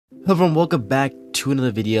Hello everyone, welcome back to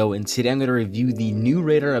another video, and today I'm going to review the new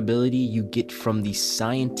radar ability you get from the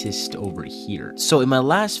scientist over here. So in my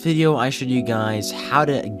last video, I showed you guys how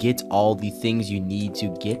to get all the things you need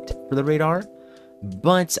to get for the radar,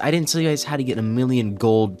 but I didn't tell you guys how to get 1,000,000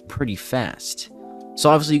 gold pretty fast. So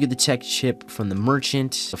obviously you get the tech chip from the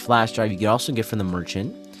merchant, the flash drive you can also get from the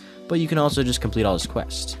merchant, but you can also just complete all this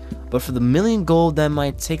quest. But for the 1,000,000 gold, that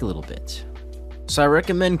might take a little bit. So I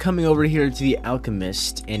recommend coming over here to the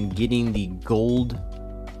alchemist and getting the gold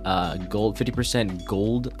 50%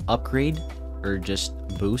 gold upgrade, or just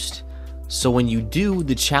boost. So when you do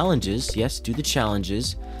the challenges, yes, do the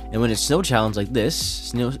challenges, and when it's snow challenge like this,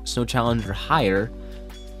 snow challenge or higher,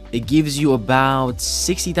 it gives you about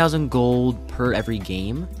 60,000 gold per every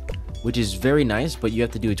game, which is very nice, but you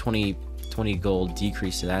have to do a 20 gold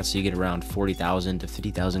decrease to that, so you get around 40,000 to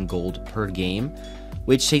 50,000 gold per game,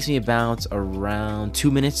 which takes me about around 2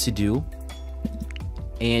 minutes to do.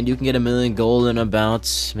 And you can get 1,000,000 gold in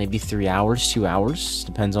about maybe 3 hours, 2 hours,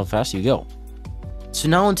 depends how fast you go. So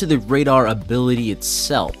now into the radar ability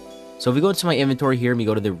itself. So if we go into my inventory here and we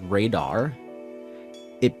go to the radar,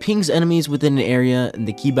 it pings enemies within an area, and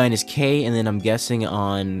the keybind is K, and then I'm guessing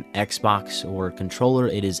on Xbox or controller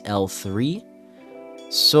it is L3.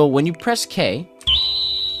 So when you press K,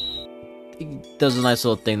 it does a nice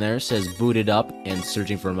little thing there. It says booted up and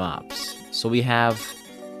searching for mobs. So we have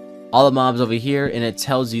all the mobs over here, and it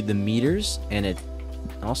tells you the meters, and it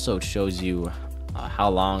also shows you how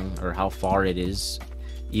long or how far it is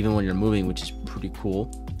even when you're moving, which is pretty cool.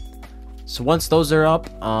 So once those are up,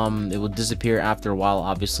 it will disappear after a while,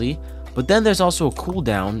 obviously. But then there's also a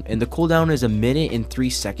cooldown, and the cooldown is 1 minute and 3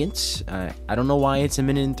 seconds. I don't know why it's 1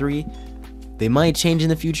 minute and 3. They might change in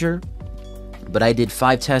the future, but I did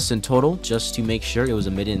 5 tests in total just to make sure it was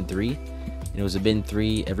 1 minute and 3. And it was 1 minute and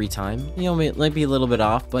 3 every time. You know, it might be a little bit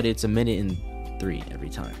off, but it's 1 minute and 3 every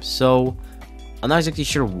time. So I'm not exactly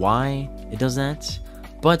sure why it does that,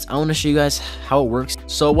 but I want to show you guys how it works.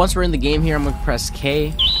 So once we're in the game here, I'm going to press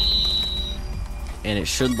K, and it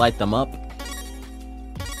should light them up.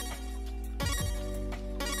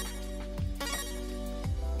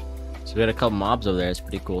 So we got a couple mobs over there. It's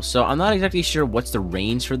pretty cool. So I'm not exactly sure what's the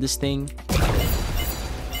range for this thing,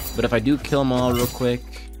 but if I do kill them all real quick,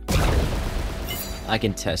 I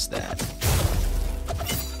can test that.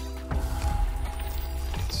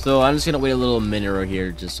 So I'm just gonna wait a little minute right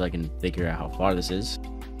here just so I can figure out how far this is.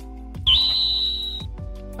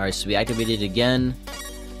 Alright, so we activated it again.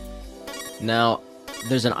 Now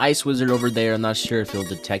there's an ice wizard over there. I'm not sure if he'll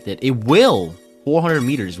detect it. It will! 400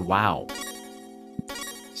 meters, wow.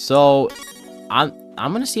 So I'm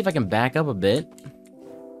gonna see if I can back up a bit.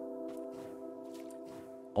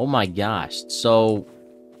 Oh my gosh. So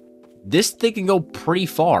this thing can go pretty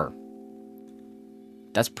far.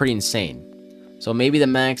 That's pretty insane. So maybe the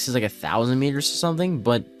max is like 1,000 meters or something,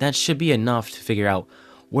 but that should be enough to figure out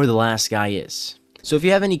where the last guy is. So if you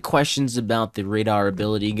have any questions about the radar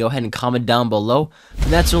ability, go ahead and comment down below.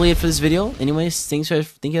 And that's really it for this video. Anyways, thank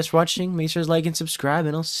you guys for watching. Make sure to like and subscribe,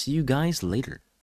 and I'll see you guys later.